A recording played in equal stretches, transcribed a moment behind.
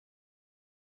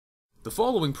The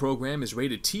following program is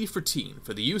rated T for teen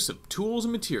for the use of tools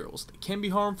and materials that can be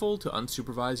harmful to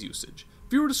unsupervised usage.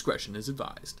 Viewer discretion is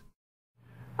advised.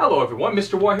 Hello everyone,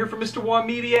 Mr. Waugh here from Mr. Waugh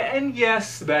Media, and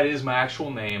yes, that is my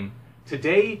actual name.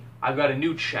 Today, I've got a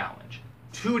new challenge.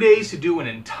 2 days to do an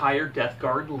entire Death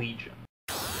Guard Legion.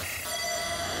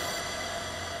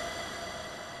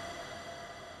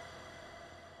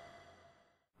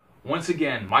 Once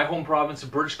again, my home province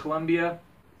of British Columbia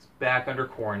is back under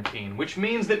quarantine, which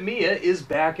means that Mia is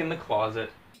back in the closet.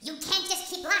 You can't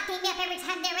just keep locking me up every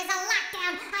time there is a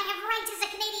lockdown. I have rights as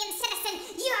a Canadian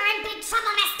citizen. You're in big trouble,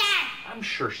 mister! I'm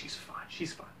sure she's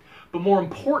fine. But more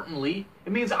importantly,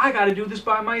 it means I gotta do this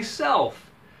by myself.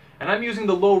 And I'm using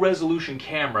the low-resolution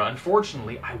camera.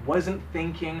 Unfortunately, I wasn't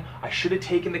thinking. I should have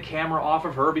taken the camera off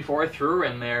of her before I threw her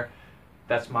in there.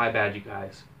 That's my bad, you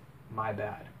guys. My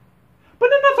bad.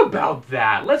 But enough about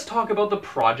that. Let's talk about the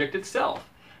project itself.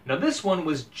 Now, this one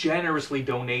was generously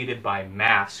donated by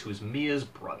Mass, who's Mia's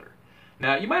brother.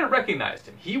 Now, you might have recognized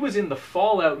him. He was in the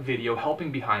Fallout video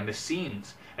helping behind the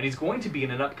scenes, and he's going to be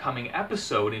in an upcoming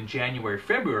episode in January,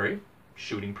 February,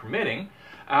 shooting permitting,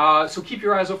 so keep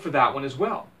your eyes out for that one as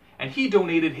well. And he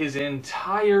donated his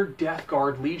entire Death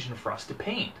Guard Legion for us to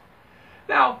paint.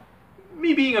 Now,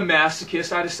 me being a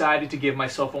masochist, I decided to give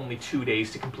myself only 2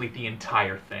 days to complete the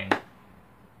entire thing.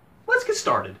 Let's get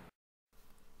started.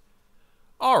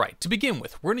 Alright, to begin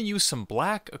with, we're going to use some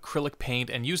black acrylic paint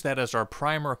and use that as our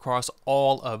primer across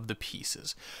all of the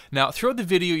pieces. Now, throughout the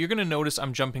video, you're going to notice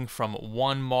I'm jumping from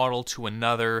one model to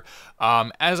another.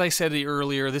 As I said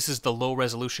earlier, this is the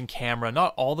low-resolution camera.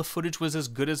 Not all the footage was as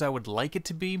good as I would like it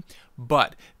to be,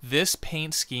 but this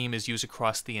paint scheme is used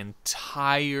across the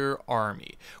entire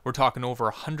army. We're talking over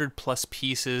 100 plus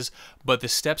pieces, but the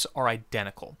steps are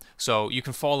identical, so you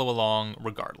can follow along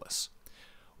regardless.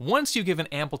 Once you've given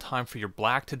ample time for your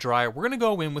black to dry, we're going to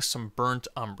go in with some burnt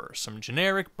umber, some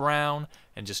generic brown,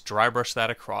 and just dry brush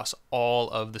that across all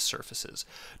of the surfaces.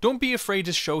 Don't be afraid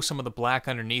to show some of the black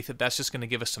underneath it. That's just going to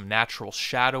give us some natural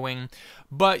shadowing,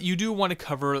 but you do want to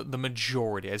cover the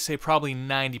majority. I'd say probably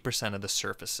 90% of the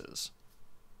surfaces.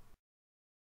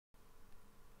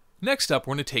 Next up,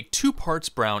 we're going to take 2 parts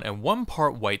brown and 1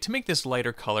 part white to make this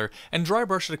lighter color and dry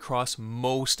brush it across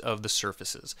most of the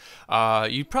surfaces.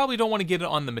 You probably don't want to get it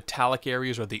on the metallic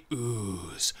areas or the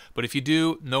ooze, but if you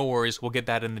do, no worries, we'll get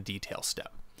that in the detail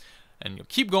step. And you'll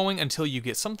keep going until you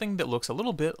get something that looks a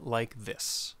little bit like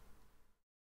this.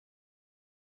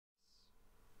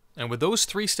 And with those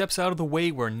 3 steps out of the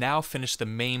way, we're now finished the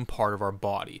main part of our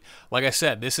body. Like I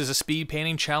said, this is a speed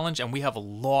painting challenge and we have a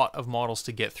lot of models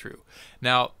to get through.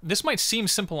 Now, this might seem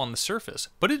simple on the surface,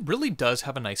 but it really does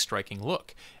have a nice striking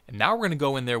look. And now we're going to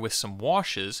go in there with some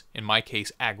washes, in my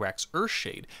case Agrax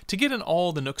Earthshade, to get in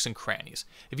all the nooks and crannies.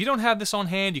 If you don't have this on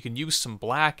hand, you can use some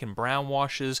black and brown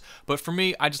washes, but for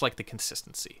me, I just like the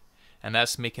consistency. And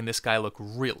that's making this guy look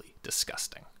really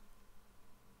disgusting.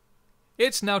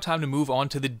 It's now time to move on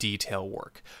to the detail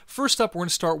work. First up, we're going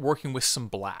to start working with some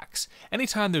blacks.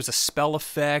 Anytime there's a spell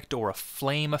effect or a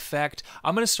flame effect,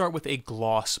 I'm going to start with a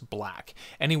gloss black.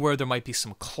 Anywhere there might be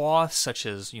some cloths, such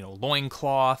as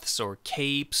loincloths or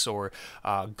capes or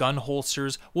gun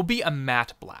holsters, will be a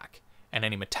matte black. And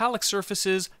any metallic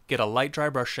surfaces get a light dry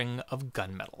brushing of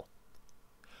gunmetal.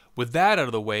 With that out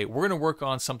of the way, we're going to work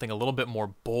on something a little bit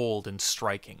more bold and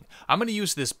striking. I'm going to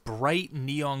use this bright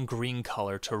neon green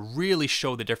color to really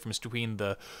show the difference between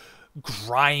the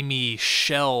grimy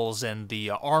shells and the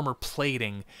armor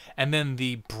plating, and then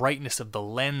the brightness of the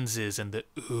lenses and the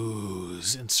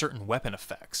ooze and certain weapon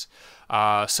effects,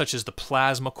 such as the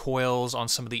plasma coils on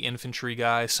some of the infantry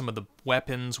guys. Some of the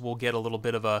weapons will get a little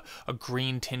bit of a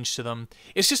green tinge to them.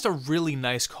 It's just a really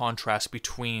nice contrast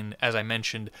between, as I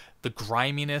mentioned, the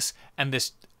griminess and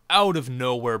this out of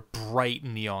nowhere bright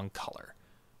neon color.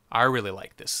 I really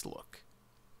like this look.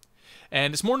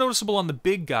 And it's more noticeable on the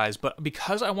big guys, but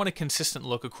because I want a consistent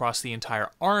look across the entire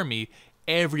army,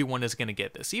 everyone is going to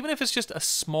get this, even if it's just a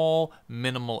small,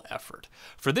 minimal effort.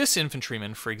 For this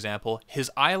infantryman, for example,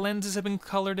 his eye lenses have been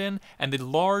colored in, and the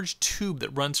large tube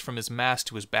that runs from his mask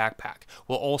to his backpack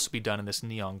will also be done in this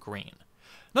neon green.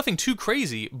 Nothing too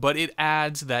crazy, but it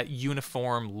adds that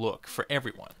uniform look for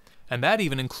everyone. And that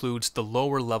even includes the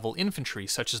lower level infantry,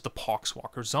 such as the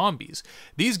Poxwalker zombies.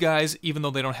 These guys, even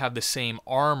though they don't have the same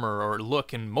armor or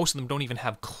look, and most of them don't even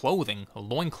have clothing, a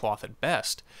loincloth at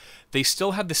best, they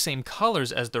still have the same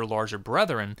colors as their larger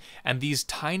brethren, and these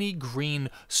tiny green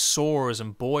sores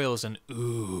and boils and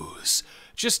ooze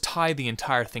just tie the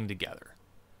entire thing together.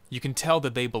 You can tell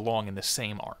that they belong in the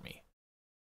same army.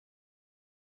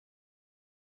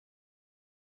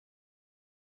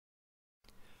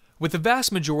 With the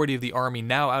vast majority of the army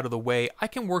now out of the way, I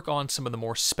can work on some of the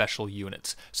more special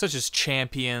units, such as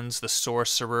champions, the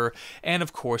sorcerer, and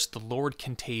of course the Lord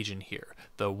Contagion here,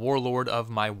 the warlord of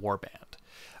my warband.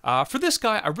 For this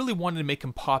guy, I really wanted to make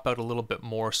him pop out a little bit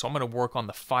more, so I'm going to work on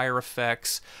the fire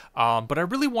effects, but I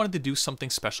really wanted to do something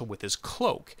special with his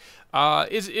cloak.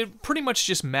 It pretty much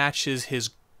just matches his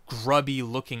grubby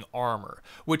looking armor,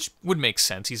 which would make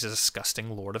sense, he's a disgusting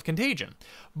Lord of Contagion.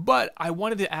 But I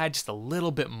wanted to add just a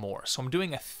little bit more, so I'm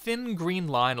doing a thin green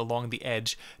line along the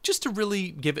edge just to really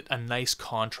give it a nice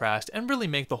contrast and really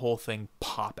make the whole thing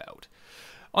pop out.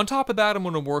 On top of that, I'm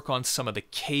going to work on some of the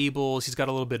cables. He's got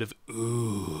a little bit of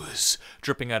ooze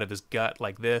dripping out of his gut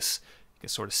like this. You can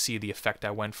sort of see the effect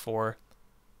I went for.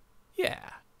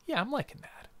 Yeah, I'm liking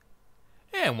that.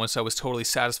 And once I was totally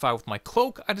satisfied with my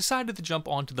cloak, I decided to jump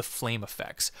onto the flame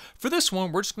effects. For this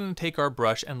one, we're just going to take our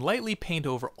brush and lightly paint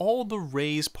over all the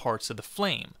raised parts of the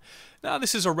flame. Now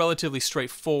this is a relatively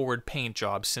straightforward paint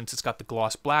job since it's got the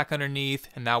gloss black underneath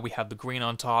and now we have the green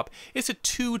on top. It's a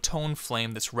two-tone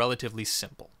flame that's relatively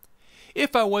simple.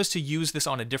 If I was to use this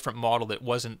on a different model that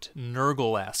wasn't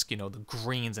Nurgle-esque, the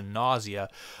greens and nausea,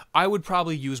 I would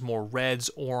probably use more reds,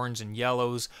 orange, and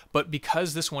yellows, but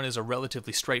because this one is a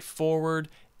relatively straightforward,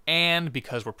 and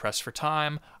because we're pressed for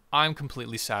time, I'm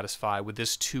completely satisfied with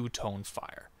this two-tone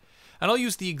fire. And I'll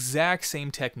use the exact same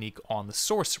technique on the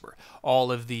sorcerer.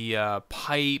 All of the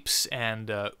pipes and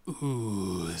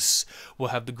ooze will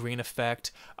have the green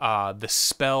effect. The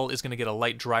spell is going to get a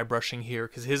light dry brushing here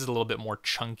because his is a little bit more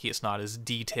chunky. It's not as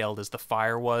detailed as the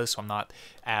fire was, so I'm not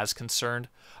as concerned.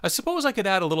 I suppose I could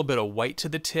add a little bit of white to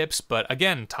the tips, but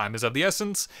again, time is of the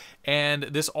essence, and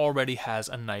this already has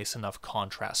a nice enough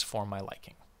contrast for my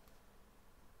liking.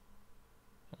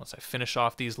 Once I finish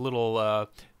off these little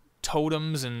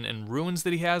totems and runes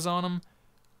that he has on him,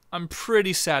 I'm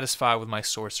pretty satisfied with my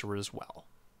sorcerer as well.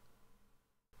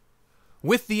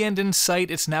 With the end in sight,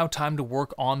 it's now time to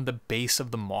work on the base of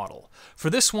the model.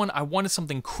 For this one, I wanted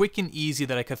something quick and easy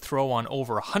that I could throw on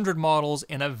over 100 models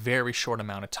in a very short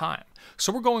amount of time.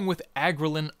 So we're going with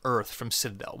Agrelin Earth from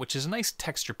Citadel, which is a nice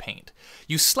texture paint.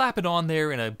 You slap it on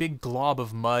there in a big glob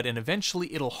of mud and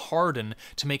eventually it'll harden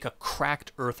to make a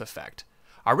cracked earth effect.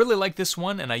 I really like this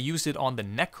one, and I used it on the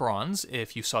Necrons,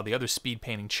 if you saw the other speed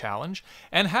painting challenge,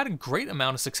 and had a great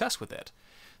amount of success with it.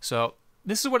 So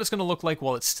this is what it's going to look like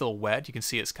while it's still wet. You can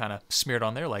see it's kind of smeared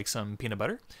on there like some peanut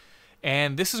butter.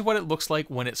 And this is what it looks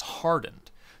like when it's hardened.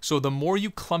 So the more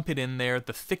you clump it in there,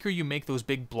 the thicker you make those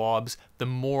big blobs, the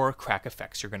more crack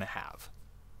effects you're going to have.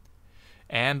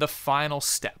 And the final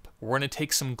step, we're going to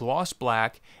take some gloss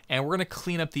black and we're going to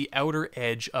clean up the outer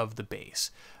edge of the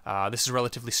base. This is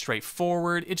relatively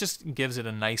straightforward. It just gives it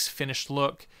a nice finished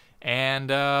look. And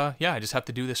yeah, I just have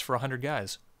to do this for 100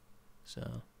 guys.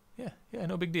 So yeah,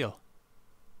 no big deal.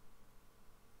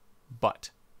 But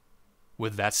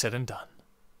with that said and done,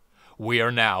 we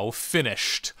are now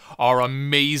finished our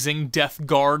amazing Death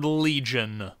Guard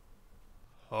Legion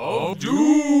of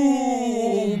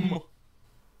Doom!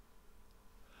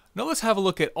 Now let's have a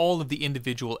look at all of the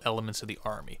individual elements of the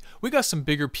army. We got some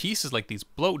bigger pieces like these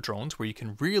bloat drones where you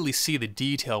can really see the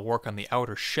detail work on the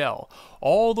outer shell,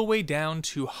 all the way down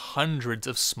to hundreds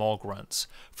of small grunts.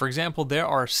 For example, there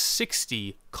are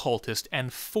 60 cultists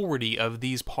and 40 of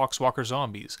these Poxwalker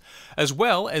zombies, as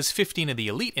well as 15 of the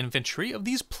elite infantry of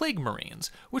these plague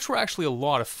marines, which were actually a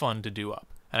lot of fun to do up,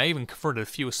 and I even converted a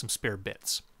few with some spare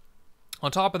bits. On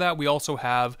top of that, we also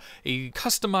have a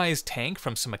customized tank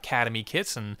from some Academy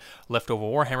kits and leftover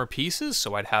Warhammer pieces,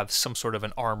 so I'd have some sort of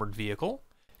an armored vehicle.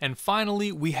 And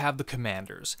finally, we have the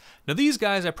commanders. Now these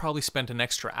guys, I probably spent an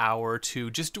extra hour or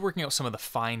two just working out some of the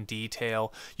fine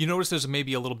detail. You notice there's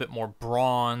maybe a little bit more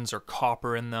bronze or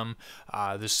copper in them.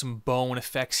 There's some bone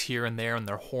effects here and there in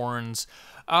their horns.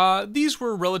 These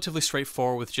were relatively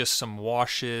straightforward with just some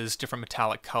washes, different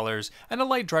metallic colors, and a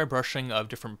light dry brushing of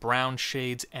different brown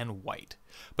shades and white.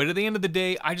 But at the end of the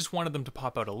day, I just wanted them to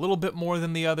pop out a little bit more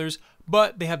than the others,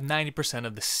 but they have 90%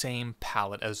 of the same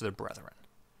palette as their brethren.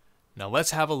 Now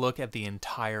let's have a look at the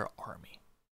entire army.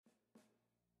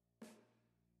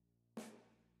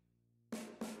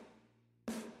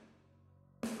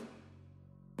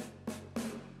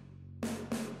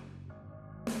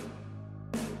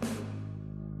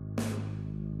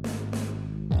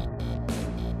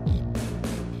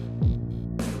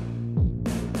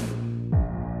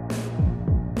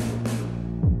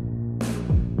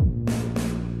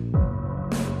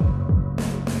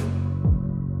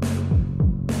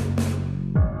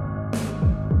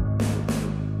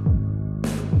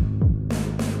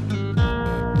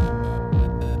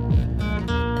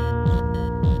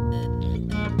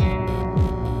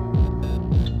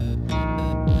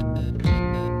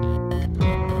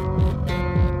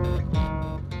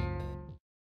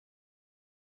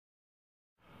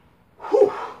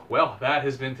 Well, that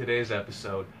has been today's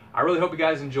episode. I really hope you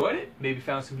guys enjoyed it, maybe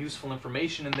found some useful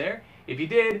information in there. If you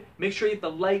did, make sure you hit the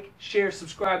like, share,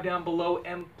 subscribe down below,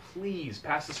 and please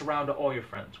pass this around to all your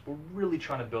friends. We're really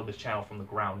trying to build this channel from the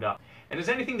ground up. And if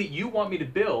there's anything that you want me to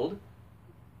build,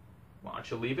 why don't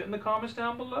you leave it in the comments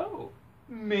down below?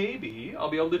 Maybe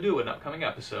I'll be able to do an upcoming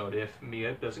episode if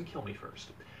Mia doesn't kill me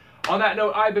first. On that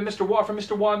note, I've been Mr. Waugh from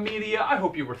Mr. Waugh Media. I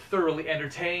hope you were thoroughly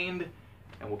entertained,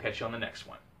 and we'll catch you on the next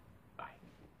one.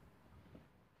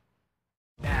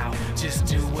 Now, just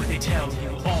do what they tell you.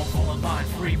 All full of mind,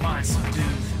 free mind subdued.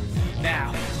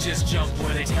 Now, just jump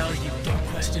where they tell you. Don't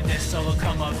question this, or they'll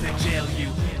come up and jail you.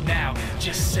 Now,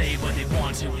 just say what they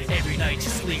want to. Every night you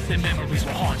sleep, the memories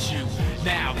will haunt you.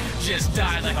 Now, just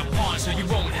die like a pawn, so you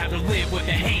won't have to live with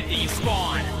the hate that you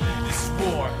spawn. This is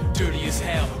war, dirty as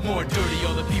hell. More dirty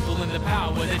are the people in the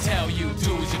power that tell you,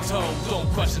 do as you're told. Don't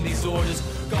question these orders.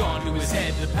 Gone to his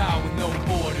head, the power with no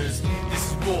borders.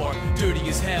 This is war, dirty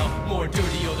as hell. More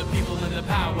dirty are the people in the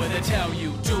power that tell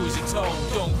you, do as you're told.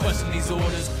 Don't question these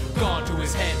orders. Gone to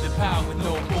his head, the power with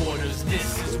no borders.